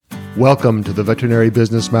Welcome to the Veterinary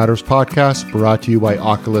Business Matters podcast, brought to you by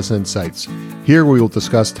Oculus Insights. Here we will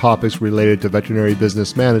discuss topics related to veterinary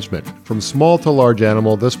business management. From small to large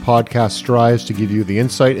animal, this podcast strives to give you the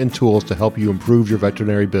insight and tools to help you improve your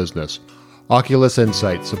veterinary business. Oculus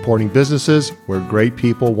Insights, supporting businesses where great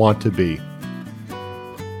people want to be.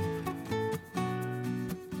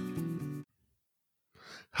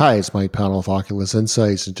 Hi, it's Mike Powell of Oculus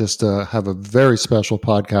Insights. And just have a very special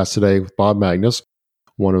podcast today with Bob Magnus,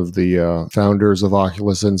 one of the founders of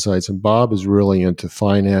Oculus Insights. And Bob is really into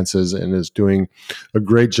finances and is doing a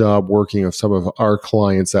great job working with some of our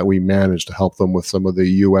clients that we manage to help them with some of the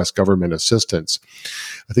U.S. government assistance.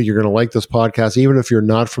 I think you're going to like this podcast. Even if you're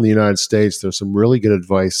not from the United States, there's some really good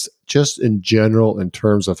advice just in general in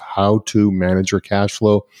terms of how to manage your cash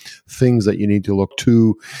flow, things that you need to look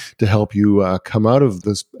to help you come out of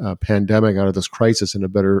this pandemic, out of this crisis in a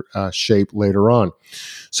better shape later on.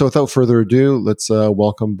 So without further ado, let's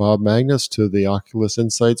welcome Bob Magnus to the Oculus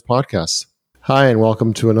Insights podcast. Hi, and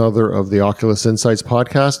welcome to another of the Oculus Insights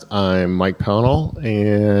podcast. I'm Mike Powell,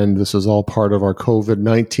 and this is all part of our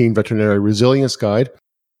COVID-19 Veterinary Resilience Guide.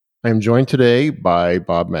 I'm joined today by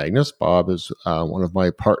Bob Magnus. Bob is one of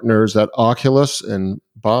my partners at Oculus, and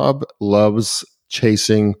Bob loves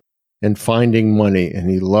chasing and finding money, and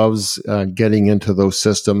he loves getting into those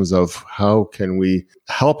systems of how can we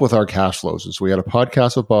help with our cash flows. And so we had a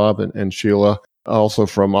podcast with Bob and Sheila, also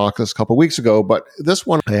from Oculus a couple of weeks ago, but this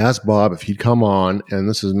one I asked Bob if he'd come on, and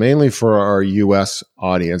this is mainly for our U.S.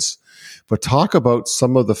 audience, but talk about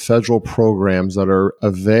some of the federal programs that are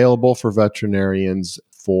available for veterinarians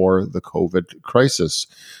for the COVID crisis.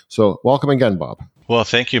 So welcome again, Bob. Well,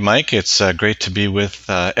 thank you, Mike. It's great to be with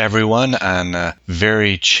everyone on a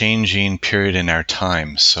very changing period in our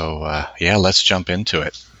time. So let's jump into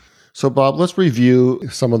it. So Bob, let's review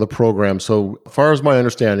some of the programs. So as far as my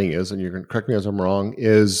understanding is, and you can correct me as I'm wrong,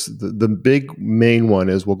 is the big main one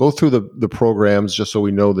is we'll go through the programs just so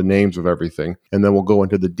we know the names of everything, and then we'll go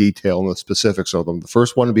into the detail and the specifics of them. The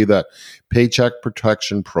first one would be that Paycheck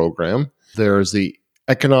Protection Program. There's the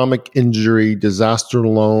Economic Injury Disaster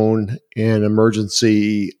Loan and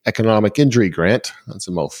Emergency Economic Injury Grant. That's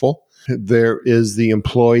a mouthful. There is the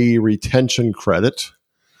Employee Retention Credit.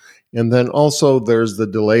 And then also there's the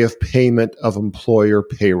delay of payment of employer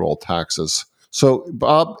payroll taxes. So,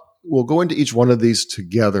 Bob, we'll go into each one of these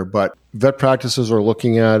together, but vet practices are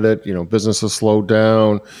looking at it. Businesses slowed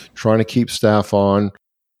down, trying to keep staff on.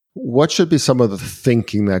 What should be some of the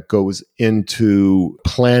thinking that goes into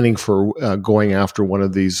planning for going after one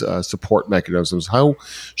of these support mechanisms? How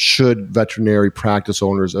should veterinary practice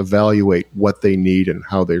owners evaluate what they need and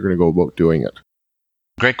how they're going to go about doing it?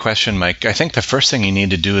 Great question, Mike. I think the first thing you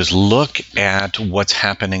need to do is look at what's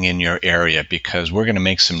happening in your area, because we're going to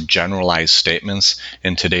make some generalized statements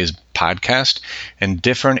in today's podcast, and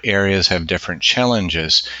different areas have different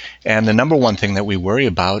challenges. And the number one thing that we worry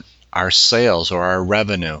about are sales or our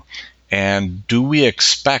revenue. And do you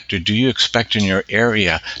expect in your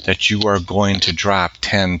area that you are going to drop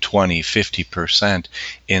 10, 20, 50%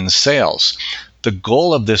 in sales? The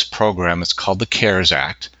goal of this program is called the CARES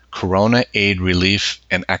Act, Corona Aid Relief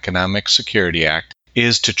and Economic Security Act,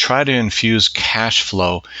 is to try to infuse cash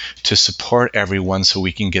flow to support everyone so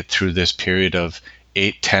we can get through this period of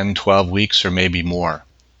 8, 10, 12 weeks or maybe more.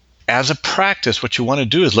 As a practice, what you want to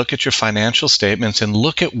do is look at your financial statements and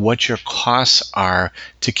look at what your costs are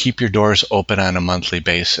to keep your doors open on a monthly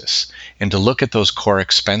basis, and to look at those core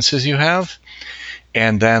expenses you have,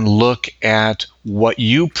 and then look at what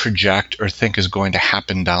you project or think is going to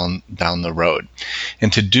happen down the road.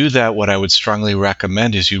 And to do that, what I would strongly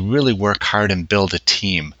recommend is you really work hard and build a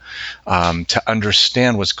team to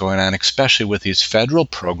understand what's going on, especially with these federal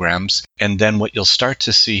programs. And then what you'll start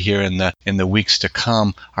to see here in the weeks to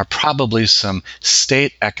come are probably some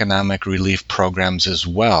state economic relief programs as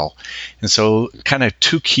well. And so kind of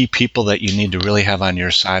two key people that you need to really have on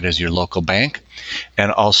your side is your local bank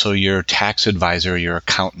and also your tax advisor, your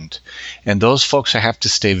accountant. And those folks have to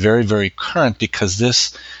stay very, very current, because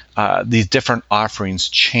these different offerings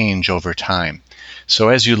change over time. So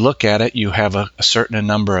as you look at it, you have a certain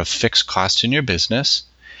number of fixed costs in your business,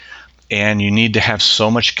 and you need to have so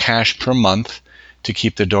much cash per month to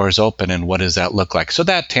keep the doors open. And what does that look like? So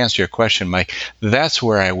that, to answer your question, Mike, that's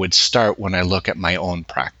where I would start when I look at my own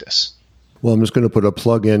practice. Well, I'm just going to put a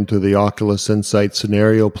plug into the Oculus Insight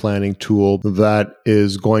scenario planning tool that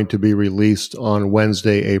is going to be released on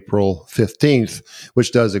Wednesday, April 15th,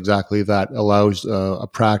 which does exactly that, allows a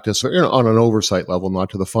practice on an oversight level, not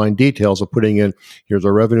to the fine details of putting in, here's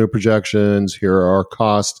our revenue projections, here are our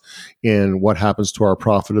costs, and what happens to our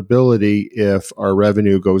profitability if our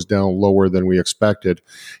revenue goes down lower than we expected.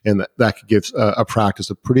 And that gives a practice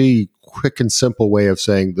a pretty quick and simple way of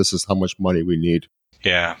saying, this is how much money we need.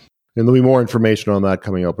 Yeah. And there'll be more information on that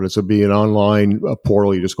coming up, but it'll be an online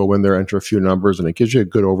portal. You just go in there, enter a few numbers, and it gives you a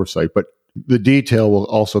good oversight. But the detail will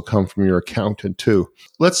also come from your accountant too.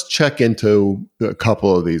 Let's check into a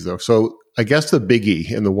couple of these though. So I guess the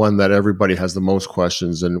biggie and the one that everybody has the most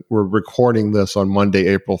questions, and we're recording this on Monday,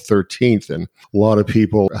 April 13th, and a lot of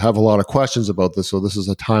people have a lot of questions about this. So this is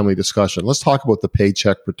a timely discussion. Let's talk about the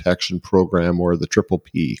Paycheck Protection Program, or the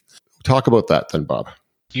PPP. Talk about that then, Bob.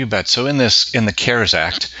 You bet. So in the CARES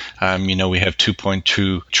Act, we have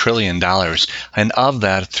 $2.2 trillion, and of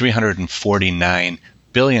that, $349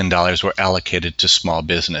 billion were allocated to small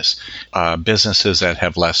businesses that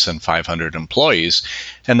have less than 500 employees.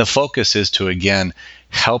 And the focus is to, again,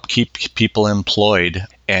 help keep people employed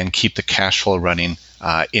and keep the cash flow running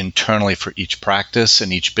internally for each practice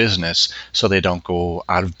and each business so they don't go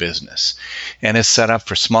out of business. And it's set up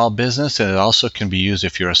for small business, and it also can be used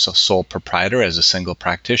if you're a sole proprietor as a single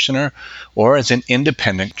practitioner or as an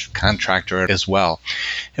independent contractor as well.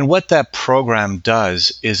 And what that program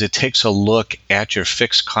does is it takes a look at your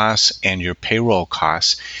fixed costs and your payroll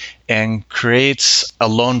costs and creates a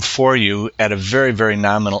loan for you at a very, very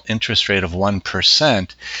nominal interest rate of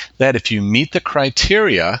 1%, that if you meet the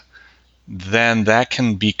criteria, then that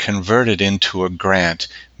can be converted into a grant,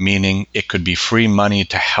 meaning it could be free money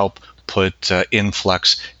to help put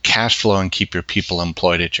influx cash flow and keep your people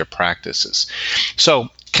employed at your practices. So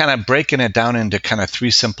kind of breaking it down into kind of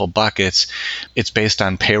three simple buckets. It's based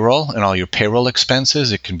on payroll and all your payroll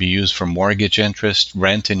expenses. It can be used for mortgage interest,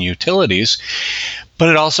 rent, and utilities. But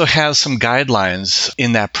it also has some guidelines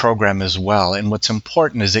in that program as well. And what's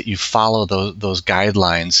important is that you follow those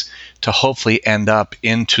guidelines to hopefully end up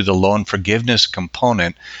into the loan forgiveness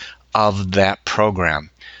component of that program.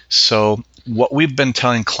 So what we've been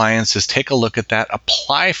telling clients is take a look at that,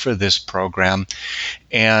 apply for this program,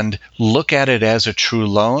 and look at it as a true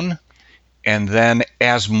loan. And then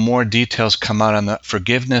as more details come out on the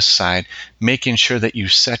forgiveness side, making sure that you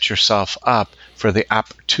set yourself up for the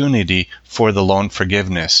opportunity for the loan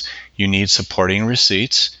forgiveness. You need supporting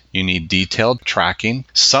receipts. You need detailed tracking.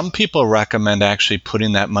 Some people recommend actually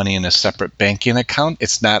putting that money in a separate banking account.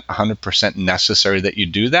 It's not 100% necessary that you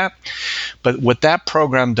do that. But what that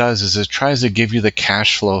program does is it tries to give you the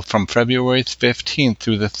cash flow from February 15th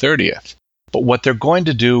through the 30th. But what they're going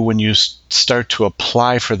to do when you start to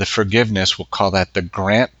apply for the forgiveness, we'll call that the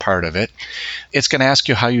grant part of it, it's going to ask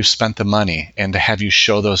you how you spent the money and to have you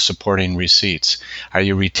show those supporting receipts. Are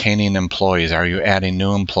you retaining employees? Are you adding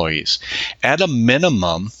new employees? At a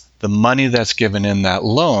minimum, the money that's given in that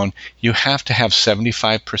loan, you have to have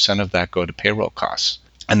 75% of that go to payroll costs.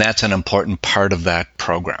 And that's an important part of that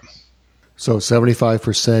program. So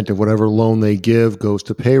 75% of whatever loan they give goes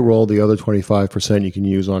to payroll. The other 25% you can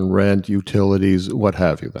use on rent, utilities, what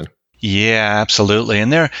have you then. Yeah, absolutely.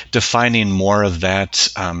 And they're defining more of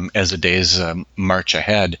that as the days march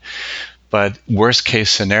ahead. But worst case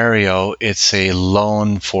scenario, it's a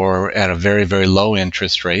loan at a very, very low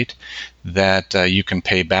interest rate that you can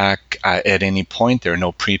pay back at any point. There are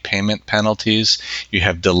no prepayment penalties. You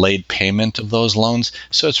have delayed payment of those loans.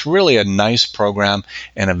 So it's really a nice program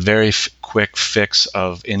and a very quick fix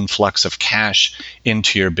of influx of cash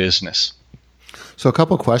into your business. So a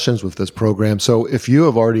couple of questions with this program. So if you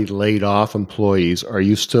have already laid off employees, are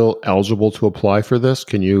you still eligible to apply for this?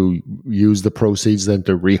 Can you use the proceeds then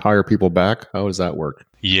to rehire people back? How does that work?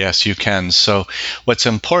 Yes, you can. So what's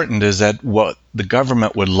important is that what the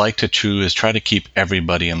government would like to do is try to keep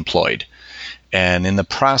everybody employed. And in the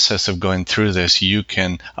process of going through this, you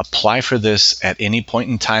can apply for this at any point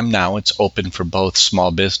in time now. It's open for both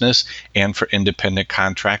small business and for independent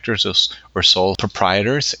contractors or sole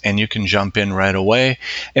proprietors, and you can jump in right away.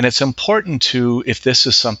 And it's important to, if this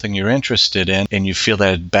is something you're interested in and you feel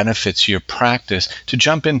that it benefits your practice, to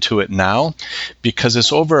jump into it now, because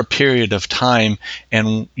it's over a period of time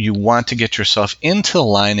and you want to get yourself into the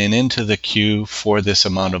line and into the queue for this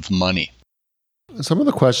amount of money. Some of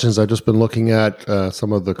the questions I've just been looking at,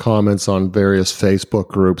 some of the comments on various Facebook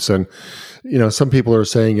groups, and some people are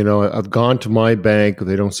saying, I've gone to my bank,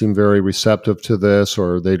 they don't seem very receptive to this,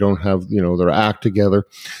 or they don't have, their act together.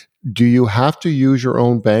 Do you have to use your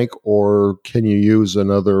own bank, or can you use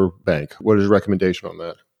another bank? What is your recommendation on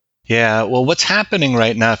that? Yeah, well, what's happening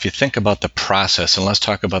right now, if you think about the process, and let's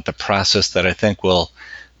talk about the process that I think will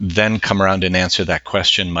then come around and answer that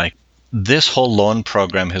question, Mike. This whole loan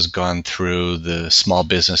program has gone through the Small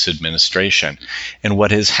Business Administration. And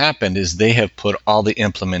what has happened is they have put all the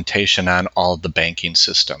implementation on all of the banking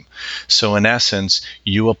system. So in essence,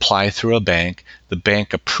 you apply through a bank, the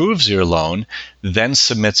bank approves your loan, then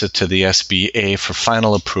submits it to the SBA for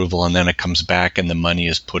final approval, and then it comes back and the money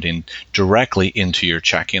is put in directly into your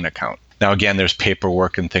checking account. Now, again, there's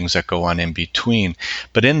paperwork and things that go on in between.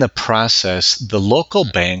 But in the process, the local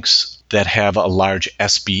banks that have a large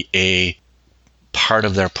SBA part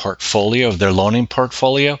of their portfolio, of their loaning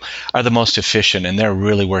portfolio, are the most efficient, and they're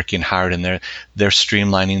really working hard, and they're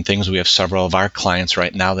streamlining things. We have several of our clients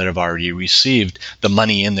right now that have already received the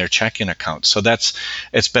money in their checking account. So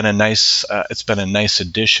it's been a nice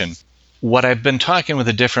addition. What I've been talking with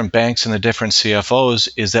the different banks and the different CFOs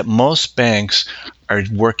is that most banks are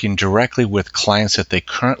working directly with clients that they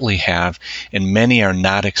currently have, and many are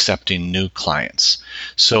not accepting new clients.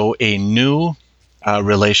 So a new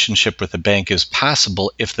relationship with the bank is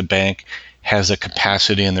possible if the bank has the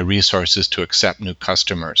capacity and the resources to accept new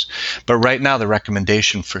customers. But right now, the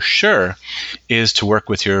recommendation for sure is to work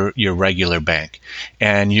with your regular bank.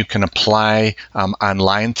 And you can apply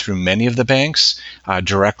online through many of the banks,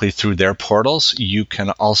 directly through their portals. You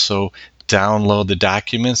can also download the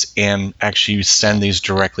documents and actually send these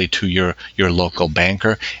directly to your local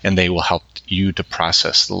banker, and they will help you to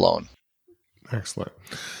process the loan. Excellent.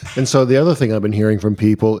 And so the other thing I've been hearing from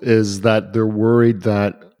people is that they're worried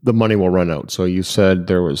that the money will run out. So you said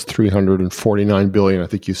there was $349 billion, I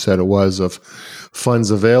think you said it was, of funds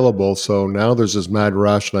available. So now there's this mad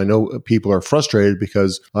rush, and I know people are frustrated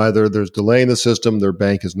because either there's delay in the system, their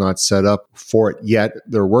bank is not set up for it yet,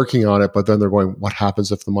 they're working on it, but then they're going, what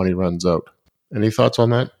happens if the money runs out? Any thoughts on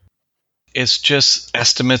that? It's just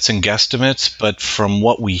estimates and guesstimates, but from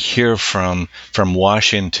what we hear from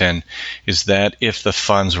Washington is that if the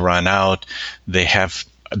funds run out,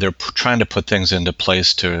 they're trying to put things into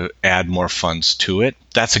place to add more funds to it.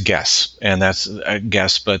 That's a guess,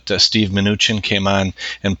 but Steve Mnuchin came on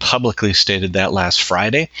and publicly stated that last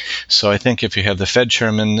Friday. So I think if you have the Fed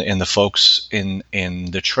chairman and the folks in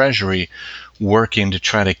the Treasury working to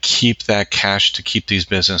try to keep that cash to keep these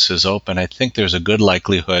businesses open, I think there's a good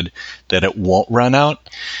likelihood that it won't run out.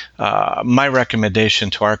 My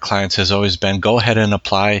recommendation to our clients has always been go ahead and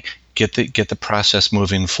apply, get the process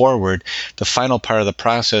moving forward. The final part of the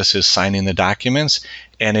process is signing the documents.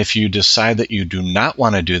 And if you decide that you do not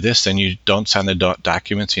want to do this, then you don't sign the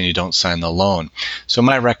documents and you don't sign the loan. So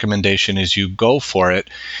my recommendation is you go for it,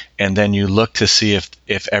 and then you look to see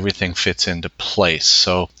if everything fits into place.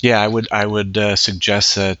 So yeah, I would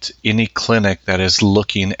suggest that any clinic that is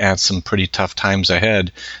looking at some pretty tough times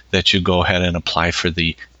ahead, that you go ahead and apply for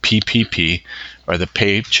the PPP, or the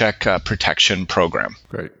Paycheck Protection Program.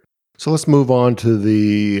 Great. So let's move on to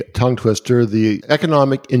the tongue twister, the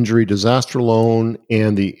Economic Injury Disaster Loan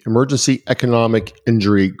and the Emergency Economic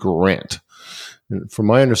Injury Grant. And from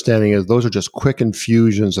my understanding, is those are just quick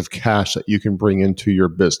infusions of cash that you can bring into your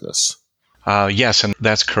business. Yes, and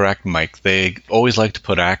that's correct, Mike. They always like to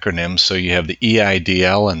put acronyms, so you have the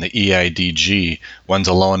EIDL and the EIDG. One's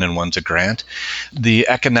a loan and one's a grant. The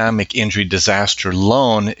Economic Injury Disaster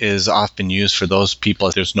Loan is often used for those people.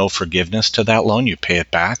 There's no forgiveness to that loan. You pay it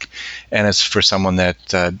back, and it's for someone that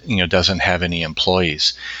doesn't have any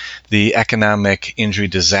employees. The Economic Injury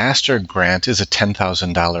Disaster Grant is a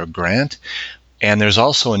 $10,000 grant. And there's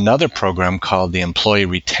also another program called the Employee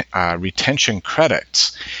Retention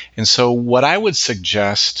Credits. And so what I would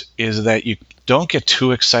suggest is that you don't get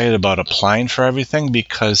too excited about applying for everything,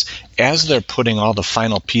 because as they're putting all the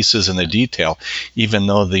final pieces in the detail, even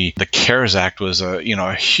though the CARES Act was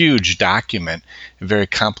a huge document, a very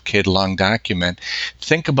complicated, long document,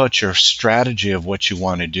 think about your strategy of what you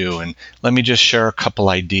want to do. And let me just share a couple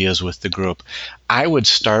ideas with the group. I would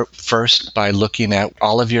start first by looking at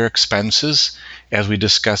all of your expenses. As we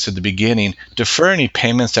discussed at the beginning, defer any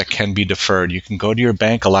payments that can be deferred. You can go to your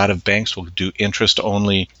bank. A lot of banks will do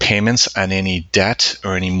interest-only payments on any debt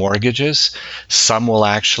or any mortgages. Some will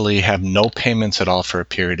actually have no payments at all for a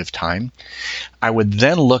period of time. I would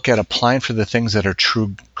then look at applying for the things that are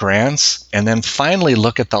true grants, and then finally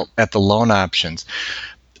look at the loan options.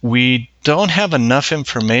 We don't have enough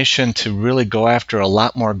information to really go after a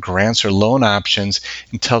lot more grants or loan options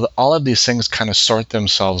until all of these things kind of sort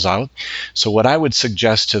themselves out. So what I would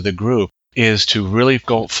suggest to the group is to really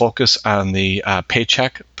go focus on the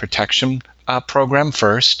Paycheck Protection program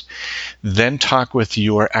first, then talk with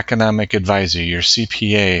your economic advisor, your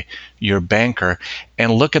CPA, your banker,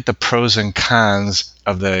 and look at the pros and cons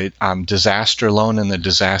of the disaster loan and the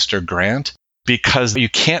disaster grant, because you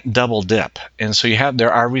can't double dip. And so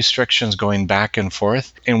there are restrictions going back and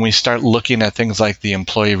forth. And we start looking at things like the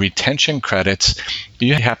employee retention credits.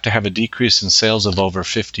 You have to have a decrease in sales of over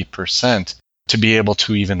 50% to be able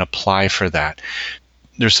to even apply for that.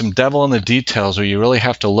 There's some devil in the details where you really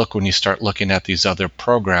have to look when you start looking at these other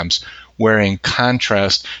programs, where in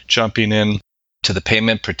contrast, jumping in to the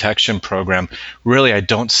payment protection program, really I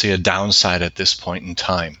don't see a downside at this point in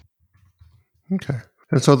time. Okay.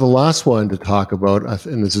 And so the last one to talk about,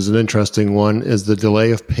 and this is an interesting one, is the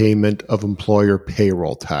delay of payment of employer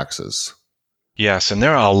payroll taxes. Yes, and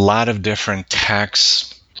there are a lot of different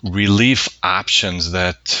tax relief options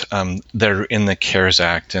that are in the CARES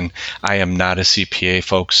Act. And I am not a CPA,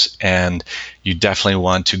 folks, and you definitely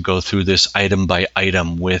want to go through this item by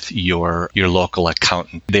item with your local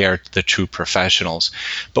accountant. They are the true professionals.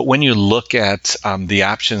 But when you look at the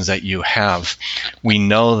options that you have, we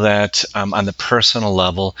know that on the personal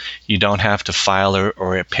level, you don't have to file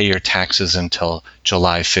or pay your taxes until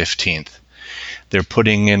July 15th. They're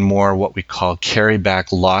putting in more what we call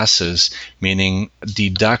carryback losses, meaning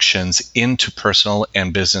deductions into personal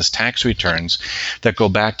and business tax returns that go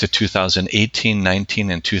back to 2018,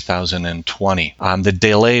 19, and 2020. The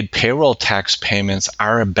delayed payroll tax payments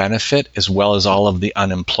are a benefit, as well as all of the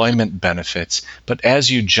unemployment benefits. But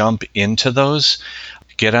as you jump into those,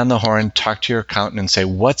 get on the horn, talk to your accountant, and say,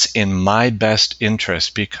 what's in my best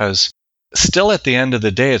interest? Because still, at the end of the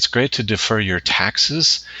day, it's great to defer your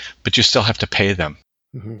taxes, but you still have to pay them.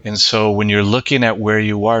 Mm-hmm. And so when you're looking at where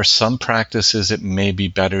you are, some practices, it may be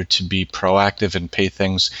better to be proactive and pay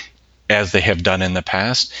things as they have done in the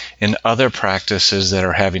past. In other practices that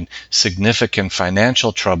are having significant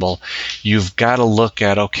financial trouble, you've got to look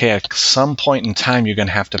at, okay, at some point in time, you're going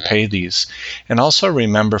to have to pay these. And also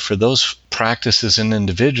remember, for those practices and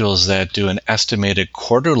individuals that do an estimated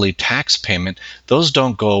quarterly tax payment, those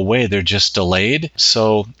don't go away. They're just delayed.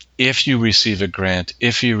 So if you receive a grant,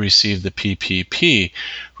 if you receive the PPP,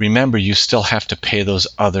 remember, you still have to pay those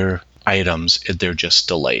other items. They're just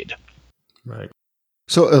delayed. Right.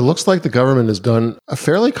 So it looks like the government has done a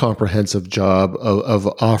fairly comprehensive job of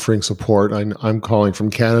offering support. I'm calling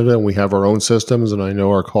from Canada, and we have our own systems, and I know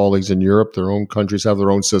our colleagues in Europe, their own countries have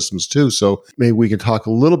their own systems too. So maybe we can talk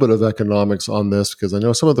a little bit of economics on this, because I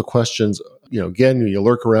know some of the questions, again, when you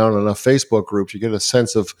lurk around in enough Facebook groups, you get a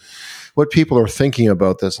sense of what people are thinking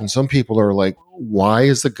about this. And some people are like, why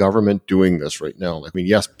is the government doing this right now?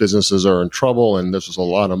 Yes, businesses are in trouble, and this is a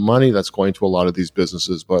lot of money that's going to a lot of these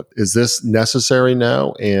businesses, but is this necessary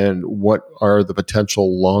now? And what are the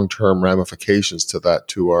potential long-term ramifications to that,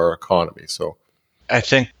 to our economy? So I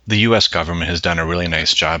think the U.S. government has done a really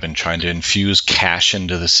nice job in trying to infuse cash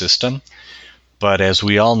into the system. But as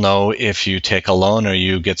we all know, if you take a loan or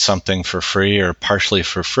you get something for free or partially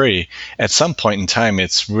for free, at some point in time,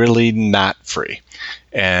 it's really not free.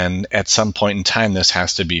 And at some point in time, this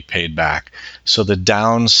has to be paid back. So the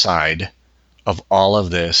downside of all of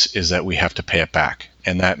this is that we have to pay it back.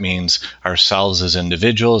 And that means ourselves as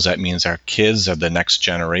individuals, that means our kids are the next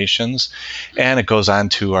generations, and it goes on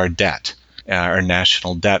to our debt, our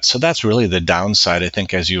national debt. So that's really the downside, I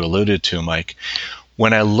think, as you alluded to, Mike.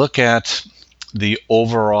 When I look at the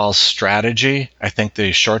overall strategy, I think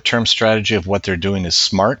the short-term strategy of what they're doing is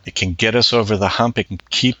smart. It can get us over the hump. It can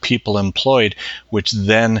keep people employed, which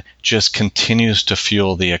then just continues to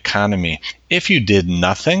fuel the economy. If you did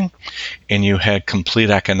nothing and you had complete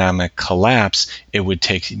economic collapse, it would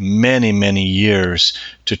take many, many years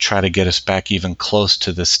to try to get us back even close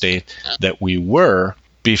to the state that we were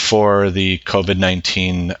before the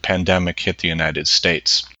COVID-19 pandemic hit the United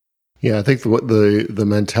States. Yeah, I think the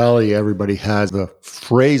mentality everybody has, the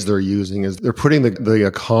phrase they're using is they're putting the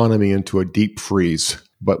economy into a deep freeze,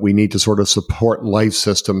 but we need to sort of support life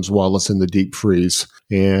systems while it's in the deep freeze.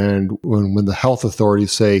 And when the health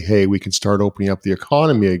authorities say, hey, we can start opening up the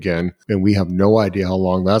economy again, and we have no idea how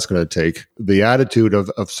long that's going to take, the attitude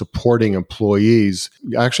of supporting employees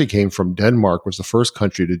actually came from Denmark, was the first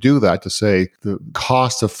country to do that, to say the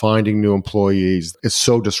cost of finding new employees is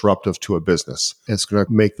so disruptive to a business. It's going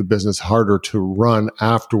to make the business harder to run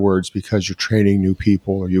afterwards because you're training new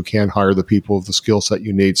people or you can't hire the people of the skill set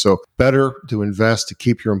you need. So better to invest to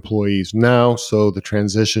keep your employees now, so the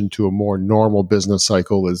transition to a more normal business cycle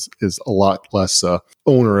is a lot less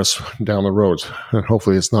onerous down the road. And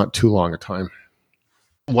hopefully it's not too long a time.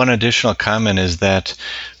 One additional comment is that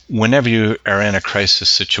whenever you are in a crisis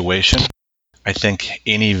situation, I think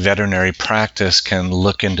any veterinary practice can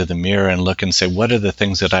look into the mirror and look and say, what are the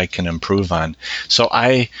things that I can improve on? So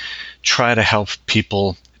I try to help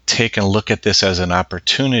people take and look at this as an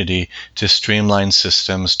opportunity to streamline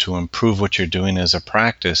systems, to improve what you're doing as a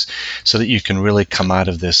practice, so that you can really come out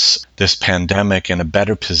of this pandemic in a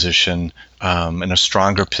better position, in a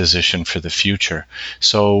stronger position for the future.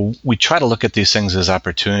 So we try to look at these things as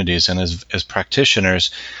opportunities, and as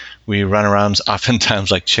practitioners, we run around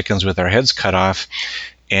oftentimes like chickens with our heads cut off,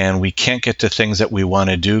 and we can't get to things that we want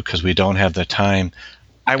to do because we don't have the time.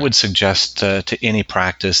 I would suggest to any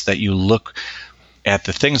practice that you look at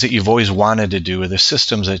the things that you've always wanted to do, or the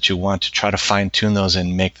systems that you want, to try to fine-tune those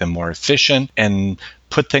and make them more efficient, and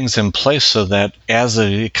put things in place so that as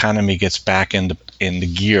the economy gets back into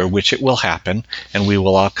gear, which it will happen, and we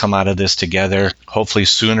will all come out of this together, hopefully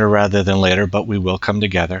sooner rather than later, but we will come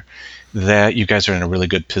together, that you guys are in a really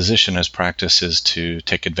good position as practices to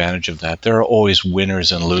take advantage of that. There are always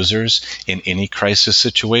winners and losers in any crisis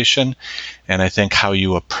situation, and I think how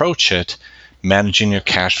you approach it, managing your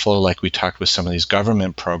cash flow like we talked with some of these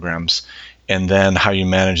government programs, and then how you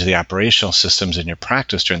manage the operational systems in your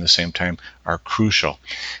practice during the same time are crucial.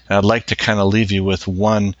 And I'd like to kind of leave you with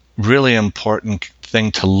one really important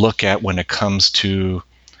thing to look at when it comes to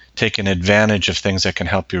taking advantage of things that can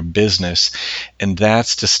help your business, and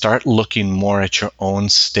that's to start looking more at your own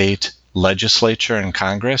state legislature and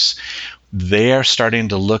Congress. They are starting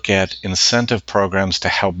to look at incentive programs to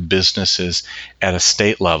help businesses at a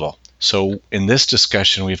state level. So in this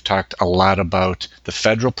discussion, we've talked a lot about the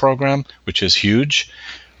federal program, which is huge.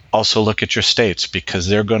 Also look at your states, because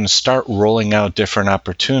they're going to start rolling out different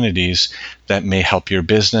opportunities that may help your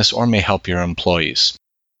business or may help your employees.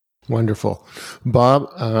 Wonderful. Bob,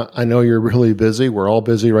 I know you're really busy. We're all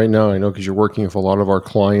busy right now. I know because you're working with a lot of our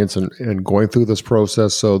clients and going through this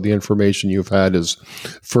process. So the information you've had is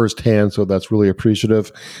firsthand. So that's really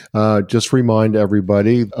appreciative. Just remind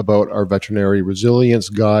everybody about our Veterinary Resilience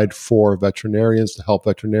Guide for veterinarians, to help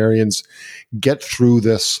veterinarians get through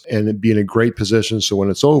this and be in a great position. So when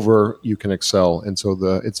it's over, you can excel. And so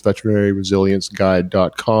it's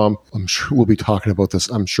veterinaryresilienceguide.com. I'm sure we'll be talking about this,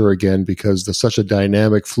 again, because there's such a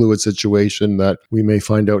dynamic, fluid situation that we may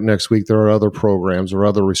find out next week there are other programs or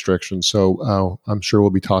other restrictions. So I'm sure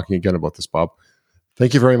we'll be talking again about this, Bob.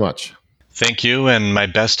 Thank you very much. Thank you, and my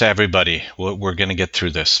best to everybody. We're going to get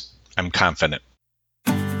through this. I'm confident.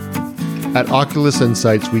 At Oculus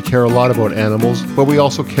Insights, we care a lot about animals, but we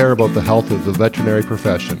also care about the health of the veterinary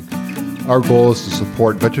profession. Our goal is to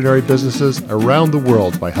support veterinary businesses around the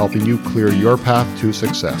world by helping you clear your path to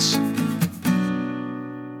success.